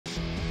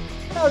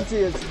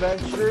Howdy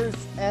adventurers,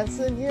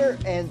 Anson here,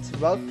 and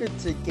welcome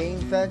to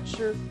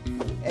Gameventure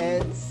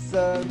and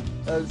some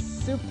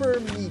Super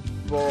Meat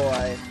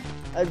Boy.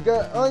 I've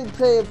got only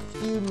play a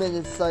few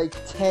minutes, like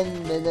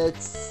 10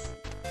 minutes.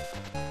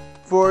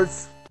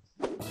 With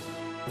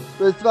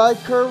my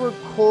current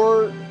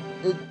record,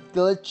 it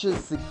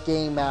glitches the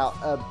game out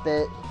a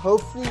bit.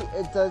 Hopefully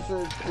it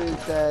doesn't do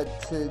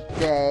that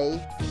today.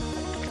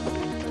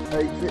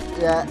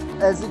 Yeah,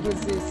 as you can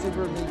see,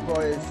 Super Meat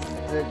Boy is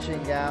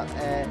glitching out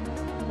and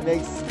it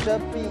makes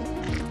jumping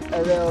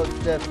a little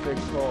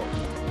difficult.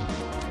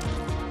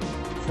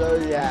 So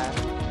yeah,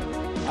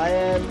 I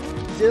am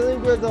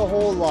dealing with a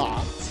whole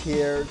lot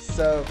here,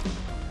 so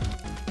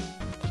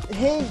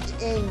hang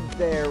in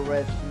there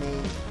with me.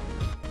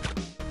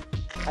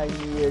 I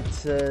needed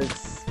to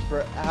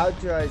sprint. How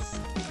do I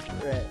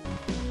sprint?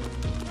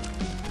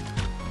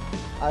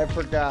 I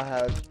forgot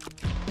how.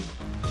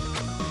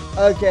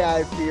 Okay,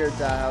 I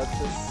figured out how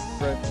to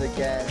sprint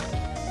again.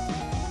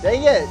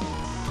 Dang it!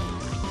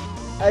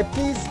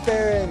 Please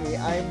spare me.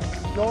 I'm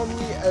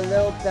normally a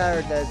little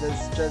better at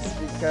this just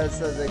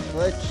because of the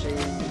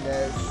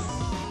glitchiness.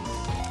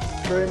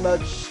 Pretty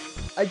much,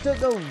 I don't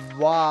know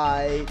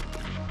why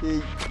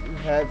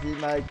having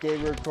my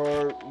game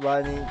record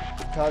running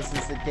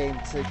causes the game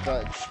to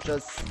glitch.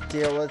 Just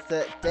deal with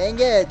it. Dang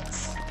it!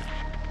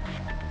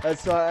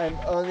 That's why I'm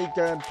only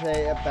gonna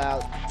play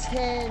about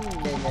 10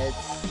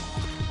 minutes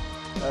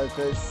of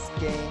this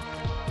game.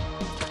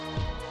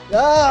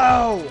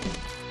 No!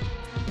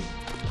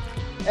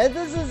 And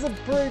this is a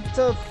pretty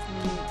tough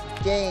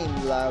game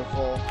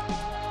level.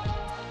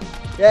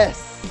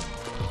 Yes!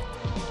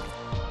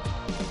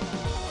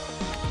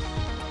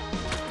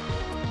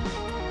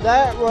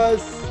 That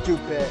was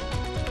stupid.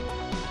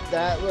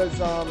 That was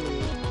on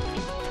me.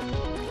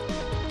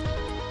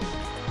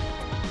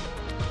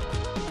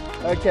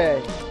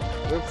 Okay.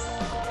 Oops.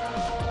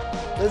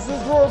 This is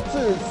World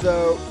 2,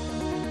 so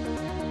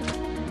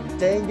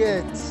dang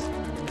it.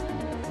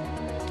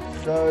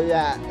 So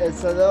yeah,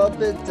 it's a little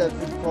bit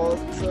difficult.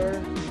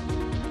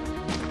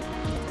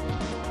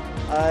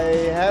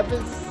 I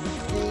haven't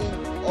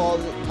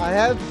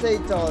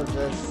played all of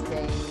this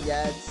game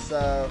yet,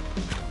 so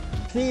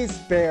please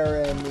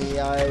bear in me.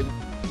 I'm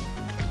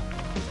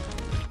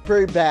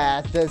pretty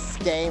bad at this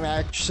game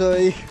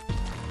actually.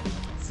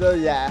 So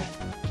yeah,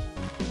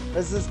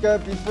 this is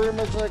gonna be pretty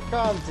much a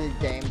comedy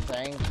game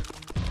thing.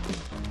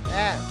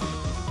 Yeah.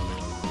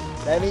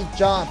 Let me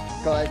jump,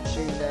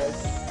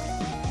 glitchiness.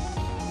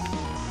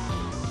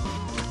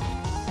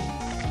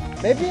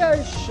 Maybe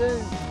I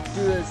should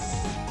do a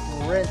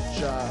sprint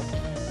jump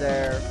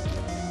there.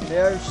 Maybe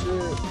I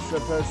should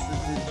supposed to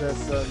do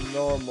just a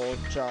normal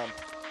jump.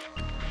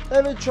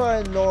 Let me try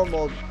a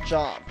normal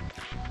jump.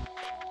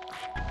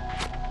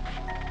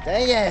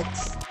 Dang it!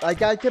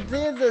 Like I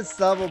completed this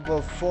level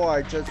before,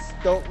 I just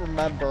don't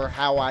remember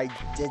how I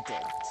did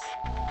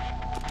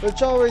it.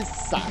 Which always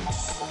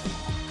sucks.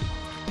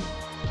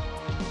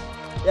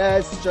 Yeah,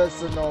 it's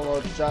just a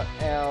normal jump,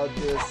 and I'll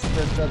do a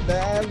sprint jump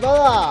there, and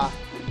voila!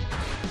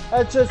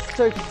 That just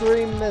took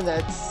 3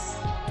 minutes,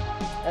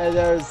 and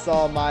there's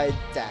all my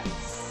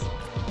deaths.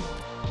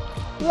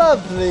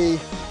 Lovely!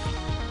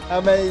 How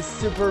many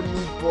Super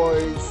Meat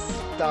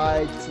Boys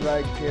died to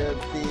I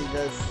could be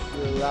this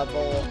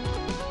level?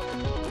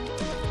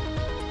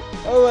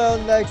 Oh well,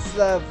 next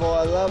level,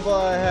 a level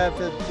I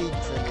haven't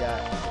beaten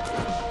yet.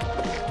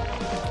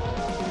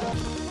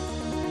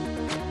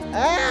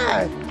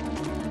 Ah!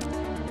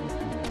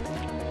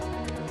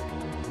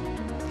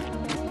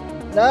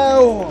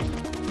 No!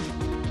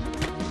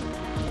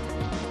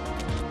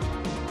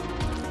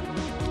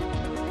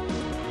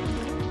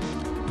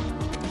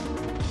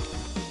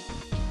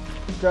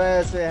 Don't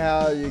ask me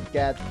how you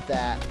get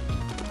that,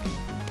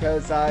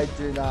 because I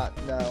do not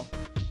know.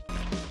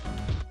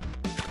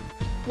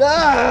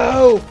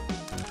 No!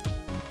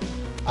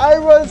 I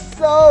was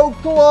so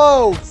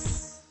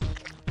close!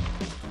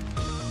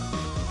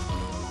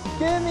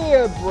 Give me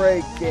a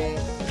break,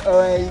 game.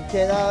 Oh, you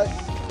cannot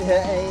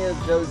hit any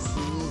of those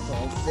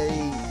needles.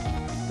 They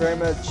pretty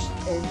much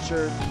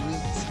injured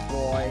Meat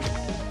Boy.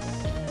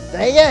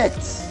 Dang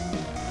it!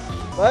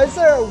 Why is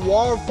there a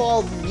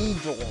waterfall of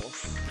needles?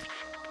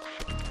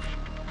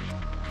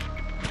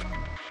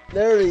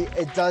 Literally,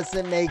 it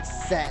doesn't make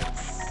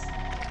sense.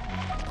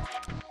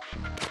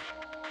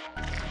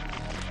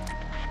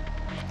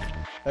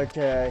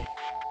 Okay.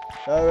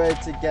 The way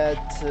to get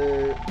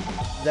to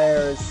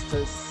there is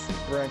to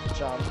sprint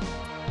jump.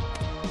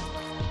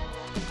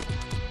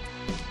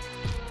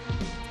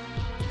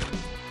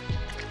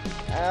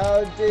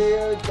 How do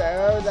you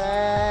do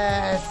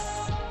this?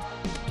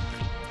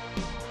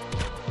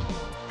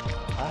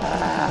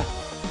 Ah!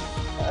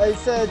 I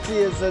said to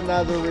you is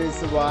another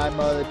reason why I'm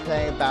only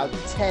playing about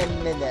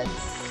 10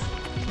 minutes.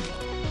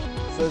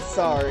 So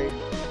sorry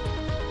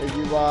if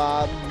you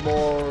want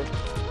more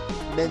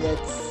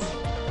minutes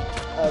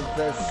of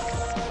this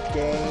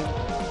game.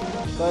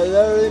 But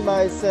literally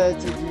my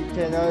setting, you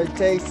can only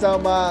take so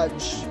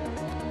much.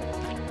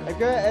 I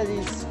gotta at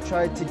least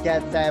try to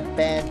get that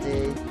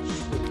bandage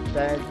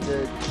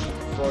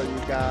for you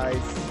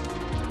guys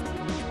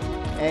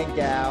and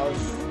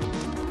gals.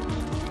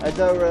 I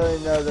don't really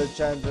know the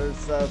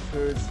genders of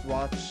who's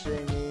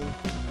watching me.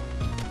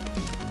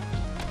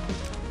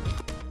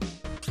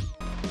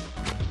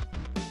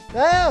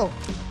 No!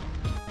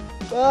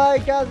 Well, I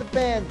got the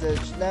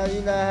bandage. Now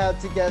you know how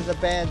to get the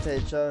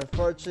bandage.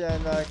 Unfortunately,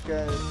 I'm not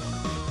gonna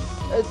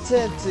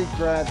attempt to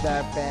grab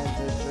that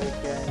bandage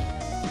again.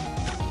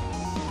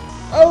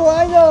 Oh,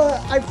 I know!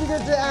 I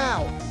figured it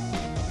out!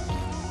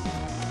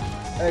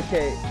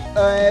 Okay,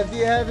 if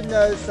you haven't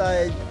noticed,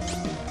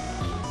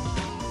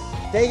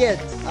 dang it!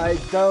 I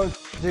don't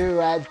do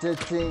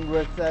editing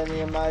with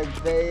any of my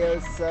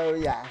videos, so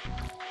yeah.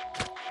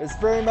 It's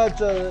pretty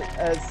much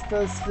as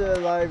close to a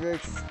live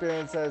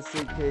experience as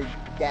you could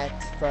get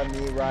from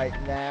me right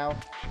now.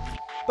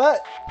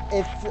 But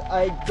if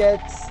I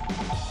get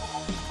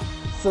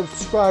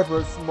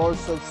more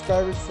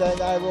subscribers,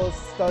 then I will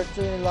start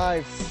doing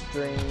live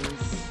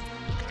streams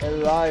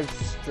and live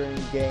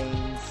stream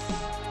games.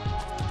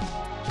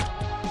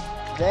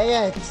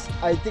 Dang it!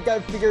 I think I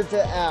figured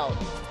it out.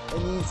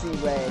 An easy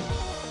way.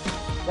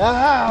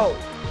 Ow!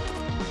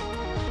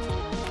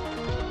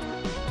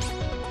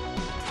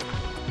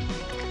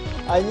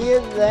 I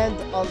need to land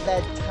on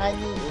that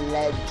tiny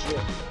ledge.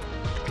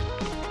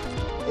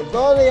 If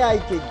only I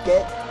could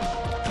get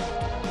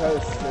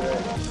close to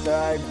it. So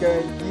I'm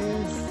going to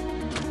use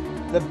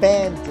the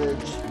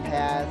bandage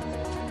path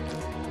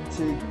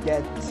to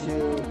get to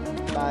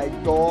my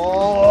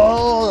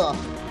goal.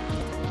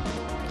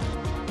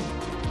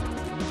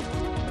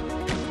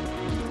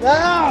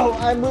 No!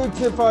 I moved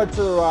too far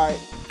to the right.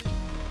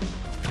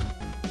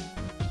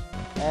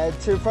 And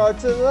too far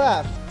to the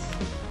left.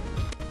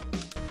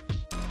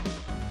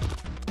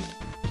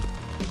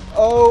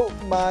 Oh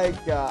my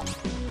god.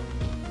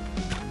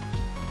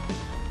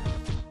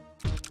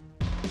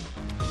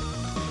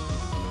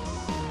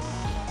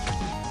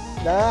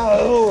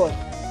 No!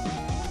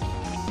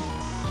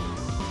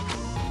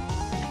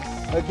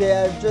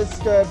 Okay, I'm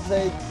just gonna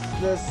play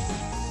this.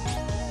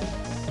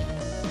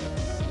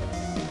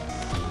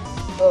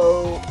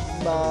 Oh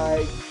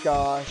my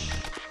gosh.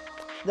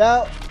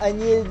 Now I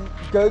need to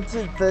go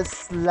to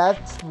this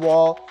left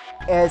wall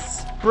and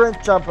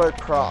sprint jump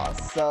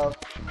across. So,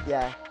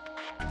 yeah.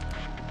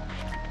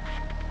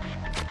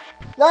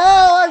 No,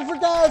 I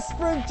forgot a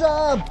sprint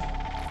jump!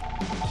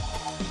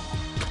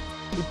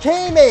 You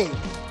kidding me?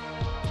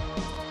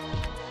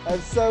 I'm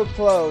so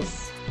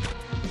close.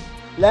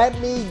 Let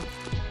me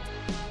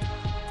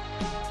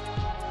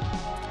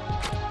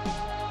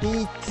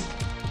beat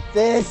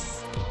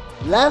this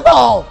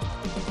level!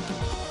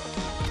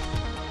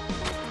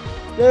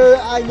 Dude,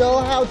 I know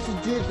how to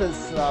do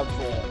this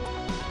level.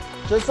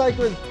 Just like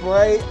with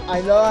Braid,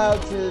 I know how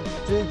to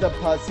do the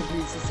puzzle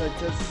pieces. I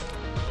just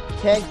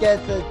can't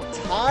get the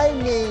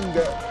timing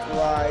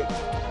right.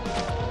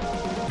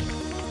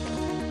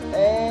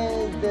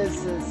 And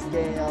this is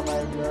getting on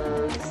my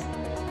nerves.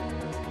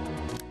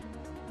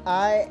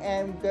 I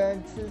am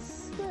going to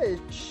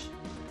switch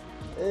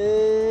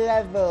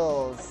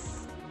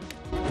levels.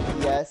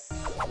 Yes.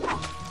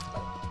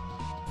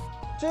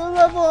 To a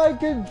level I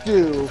can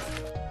do.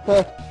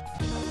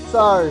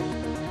 Sorry.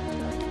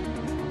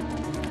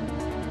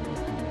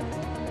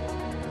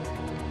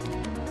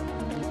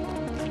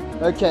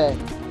 Okay.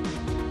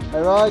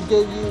 I want to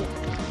give you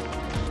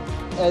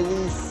at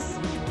least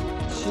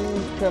 2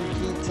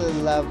 completed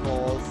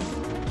levels.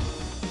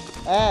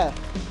 Ah.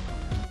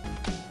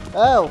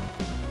 Oh.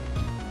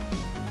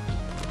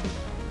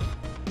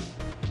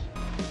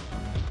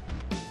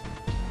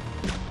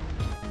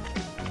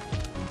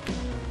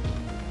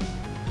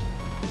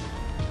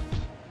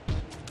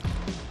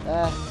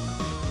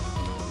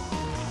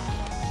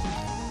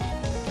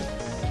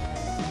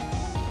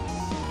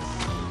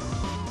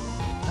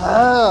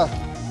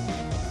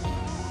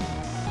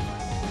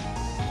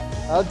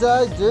 How did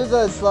I do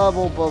this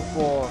level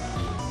before?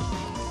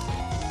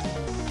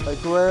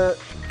 Like where?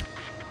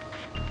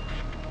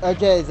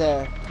 Okay,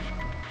 there.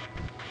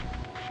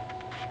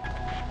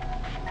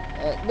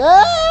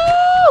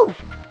 No!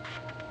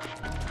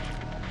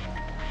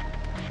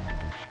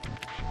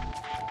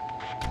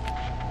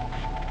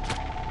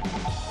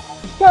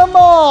 Come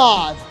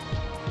on!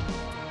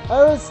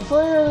 I was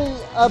clearly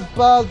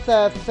above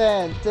that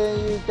fan,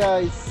 didn't you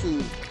guys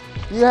see?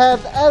 You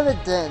have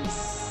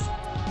evidence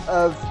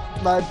of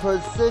my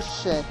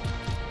position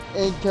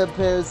in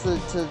comparison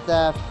to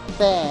that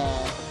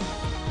fan.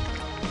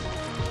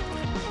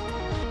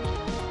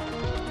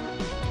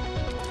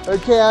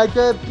 Okay, I'm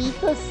gonna beat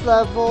this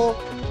level.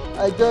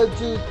 I'm gonna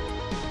do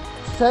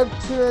step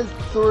 2 and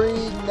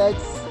 3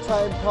 next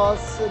time,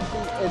 possibly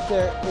if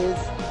there is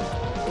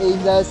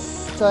a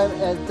next time,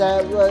 and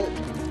that was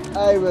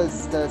I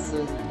was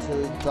destined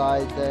to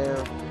die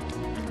there.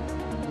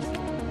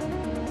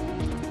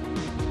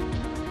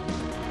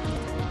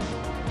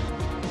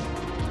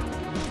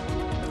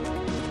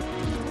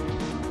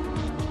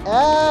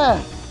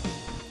 Ah!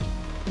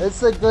 It's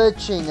the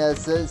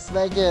glitchiness, it's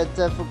making it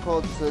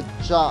difficult to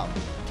jump.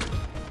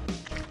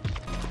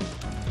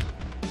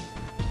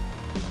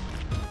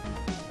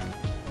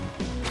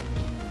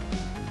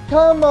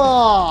 Come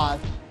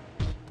on!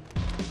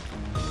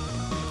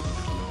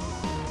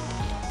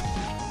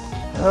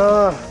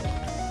 Ugh.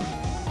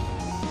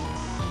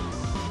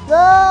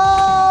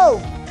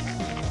 No!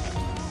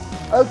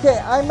 Okay,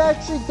 I'm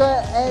actually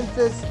gonna end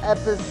this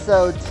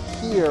episode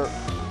here.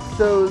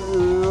 So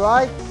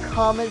like,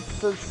 comment,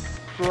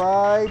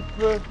 subscribe,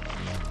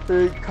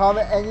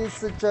 comment any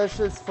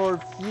suggestions for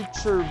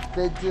future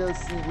videos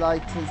you'd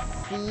like to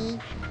see.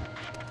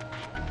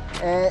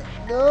 And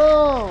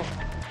no!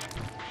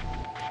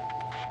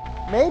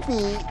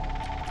 Maybe,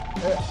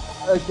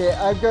 okay,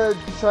 I'm gonna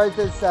try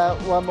this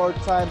out one more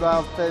time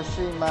while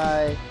finishing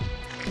my,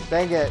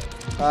 dang it,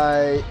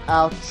 my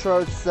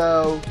outro.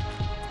 So,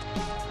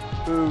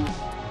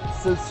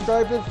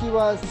 subscribe if you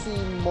want to see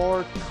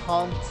more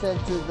content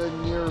in the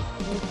near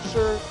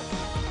future.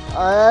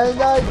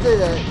 And I did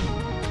it.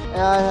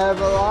 And I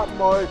have a lot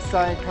more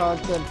exciting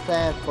content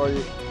planned for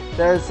you.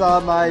 There's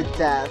all my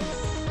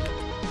deaths.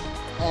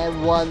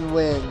 And 1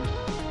 win.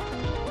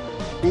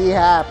 Be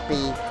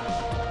happy.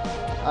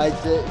 I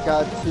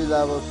got 2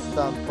 levels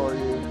done for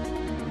you.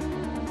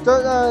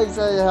 Don't know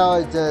exactly how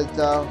I did it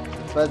though.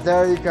 But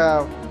there you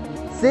go.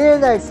 See you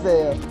next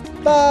video.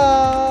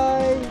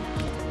 Bye!